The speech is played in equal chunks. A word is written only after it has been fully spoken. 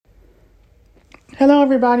Hello,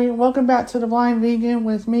 everybody. Welcome back to The Blind Vegan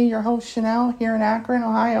with me, your host, Chanel, here in Akron,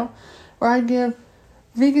 Ohio, where I give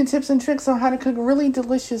vegan tips and tricks on how to cook really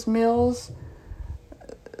delicious meals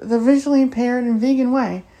the visually impaired and vegan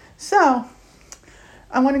way. So,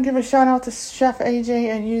 I want to give a shout out to Chef AJ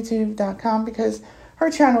at YouTube.com because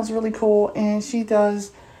her channel is really cool and she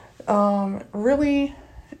does really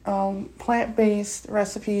plant-based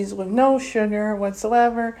recipes with no sugar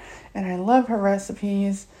whatsoever, and I love her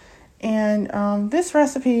recipes. And this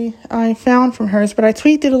recipe I found from hers, but I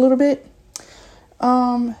tweaked it a little bit.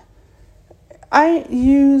 I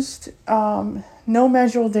used no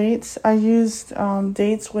measurable dates. I used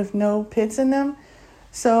dates with no pits in them.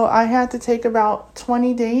 So I had to take about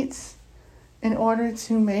 20 dates in order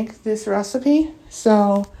to make this recipe.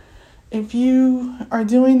 So if you are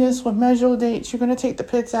doing this with measurable dates, you're going to take the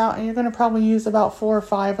pits out and you're going to probably use about 4 or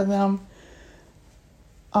 5 of them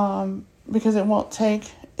because it won't take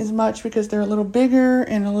as much because they're a little bigger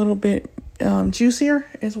and a little bit juicier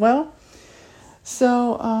as well.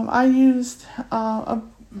 So I used a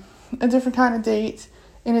different kind of date,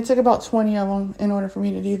 and it took about 20 of them in order for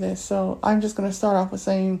me to do this. So I'm just going to start off with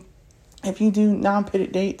saying, if you do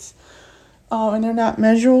non-pitted dates and they're not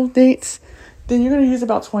measurable dates, then you're going to use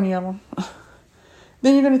about 20 of them.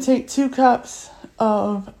 Then you're going to take 2 cups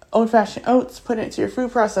of old-fashioned oats, put it into your food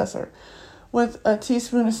processor with a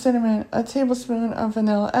teaspoon of cinnamon, a tablespoon of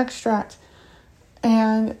vanilla extract,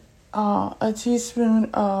 and a teaspoon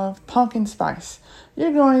of pumpkin spice.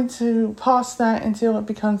 You're going to pulse that until it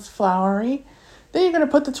becomes floury. Then you're going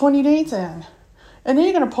to put the 20 dates in. And then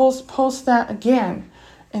you're going to pulse that again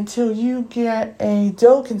until you get a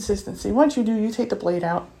dough consistency. Once you do, you take the blade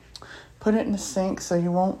out, put it in the sink so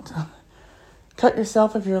you won't cut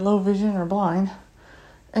yourself if you're low vision or blind.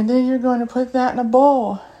 And then you're going to put that in a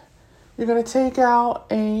bowl. You're going to take out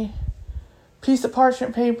a piece of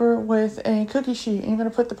parchment paper with a cookie sheet. And you're going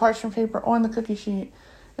to put the parchment paper on the cookie sheet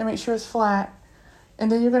and make sure it's flat.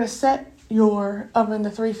 And then you're going to set your oven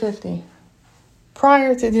to 350.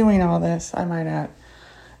 Prior to doing all this, I might add.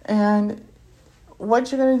 And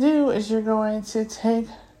what you're going to do is you're going to take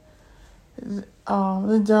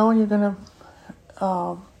the dough and you're going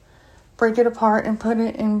to break it apart and put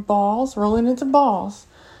it in balls, roll it into balls.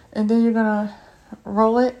 And then you're going to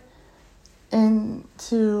roll it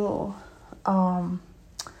into kind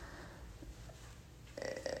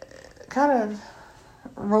of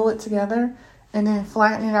roll it together and then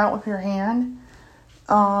flatten it out with your hand.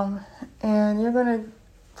 And you're going to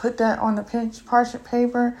put that on the parchment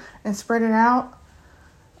paper and spread it out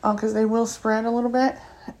because they will spread a little bit.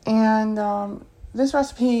 And this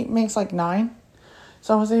recipe makes like 9.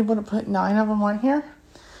 So I was able to put 9 of them on here.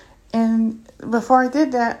 And before I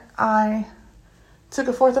did that, I took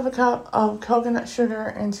 1/4 of a cup of coconut sugar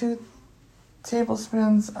and 2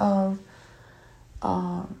 tablespoons of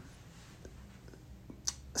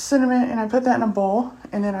cinnamon, and I put that in a bowl,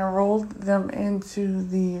 and then I rolled them into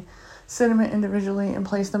the cinnamon individually and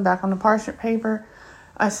placed them back on the parchment paper.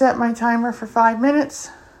 I set my timer for 5 minutes,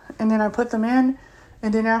 and then I put them in,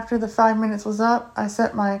 and then after the 5 minutes was up, I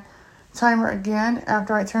set my timer again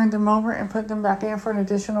after I turned them over and put them back in for an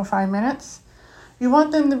additional 5 minutes. You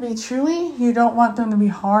want them to be chewy. You don't want them to be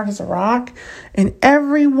hard as a rock. And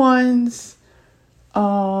everyone's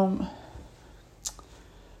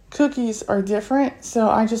cookies are different. So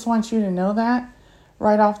I just want you to know that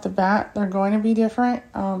right off the bat. They're going to be different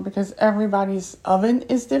because everybody's oven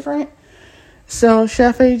is different. So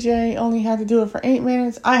Chef AJ only had to do it for 8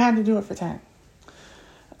 minutes. I had to do it for 10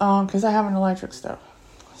 because I have an electric stove.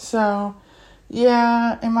 So,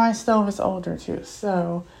 yeah, and my stove is older too.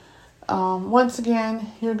 So, once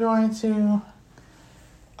again, you're going to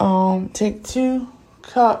take 2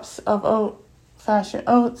 cups of old-fashioned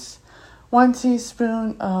oats, 1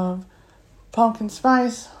 teaspoon of pumpkin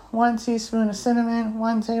spice, 1 teaspoon of cinnamon,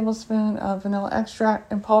 1 tablespoon of vanilla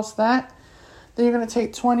extract, and pulse that. Then you're going to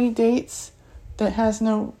take 20 dates that has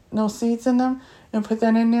no seeds in them and put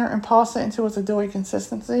that in there and pulse it until it's a doughy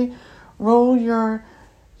consistency. Roll your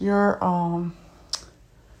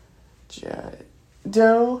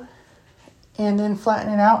dough and then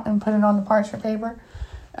flatten it out and put it on the parchment paper.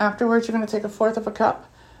 Afterwards, you're going to take 1/4 of a cup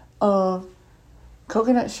of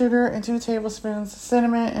coconut sugar and 2 tablespoons of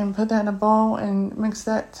cinnamon and put that in a bowl and mix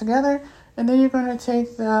that together. And then you're going to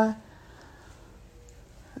take the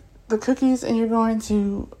cookies and you're going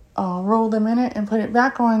to roll them in it and put it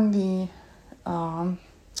back on the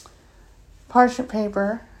parchment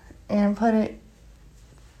paper and put it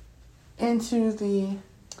into the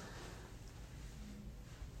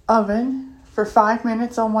oven for 5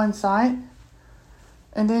 minutes on one side.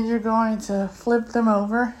 And then you're going to flip them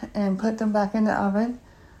over and put them back in the oven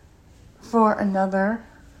for another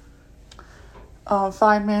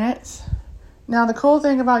 5 minutes. Now, the cool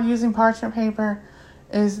thing about using parchment paper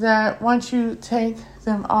is that once you take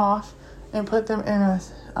them off and put them in a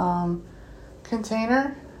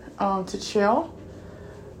container to chill,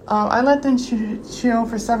 I let them chill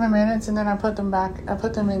for 7 minutes, and then I put them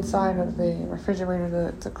inside of the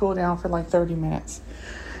refrigerator to cool down for like 30 minutes.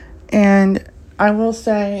 And I will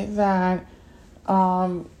say that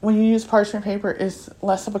when you use parchment paper, it's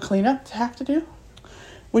less of a cleanup to have to do,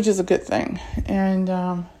 which is a good thing.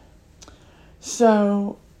 And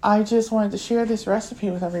so I just wanted to share this recipe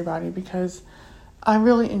with everybody because I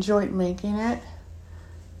really enjoyed making it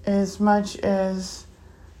as much as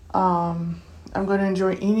I'm going to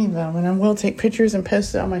enjoy eating them. And I will take pictures and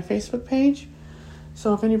post it on my Facebook page.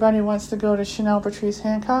 So if anybody wants to go to Chanel Patrice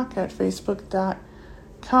Hancock at facebook.com,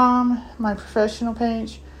 my professional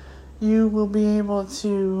page, you will be able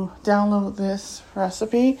to download this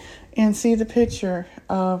recipe and see the picture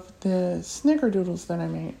of the snickerdoodles that I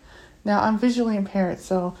made. Now, I'm visually impaired,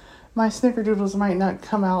 so my snickerdoodles might not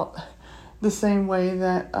come out the same way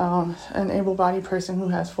that an able-bodied person who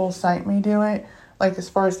has full sight may do it, like as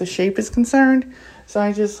far as the shape is concerned. So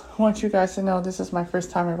I just want you guys to know this is my first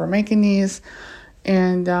time ever making these.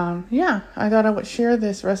 And I thought I would share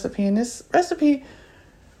this recipe. And this recipe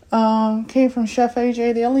came from Chef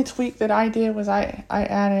AJ. The only tweak that I did was I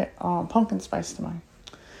added pumpkin spice to mine.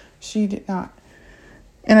 She did not.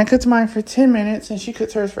 And I cooked mine for 10 minutes and she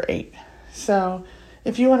cooked hers for 8. So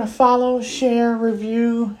if you want to follow, share,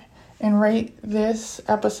 review, and rate this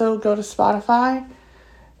episode, go to Spotify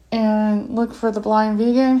and look for The Blind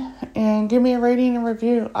Vegan and give me a rating and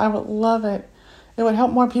review. I would love it. It would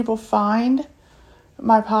help more people find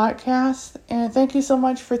my podcast. And thank you so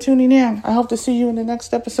much for tuning in. I hope to see you in the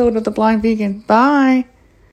next episode of The Blind Vegan. Bye.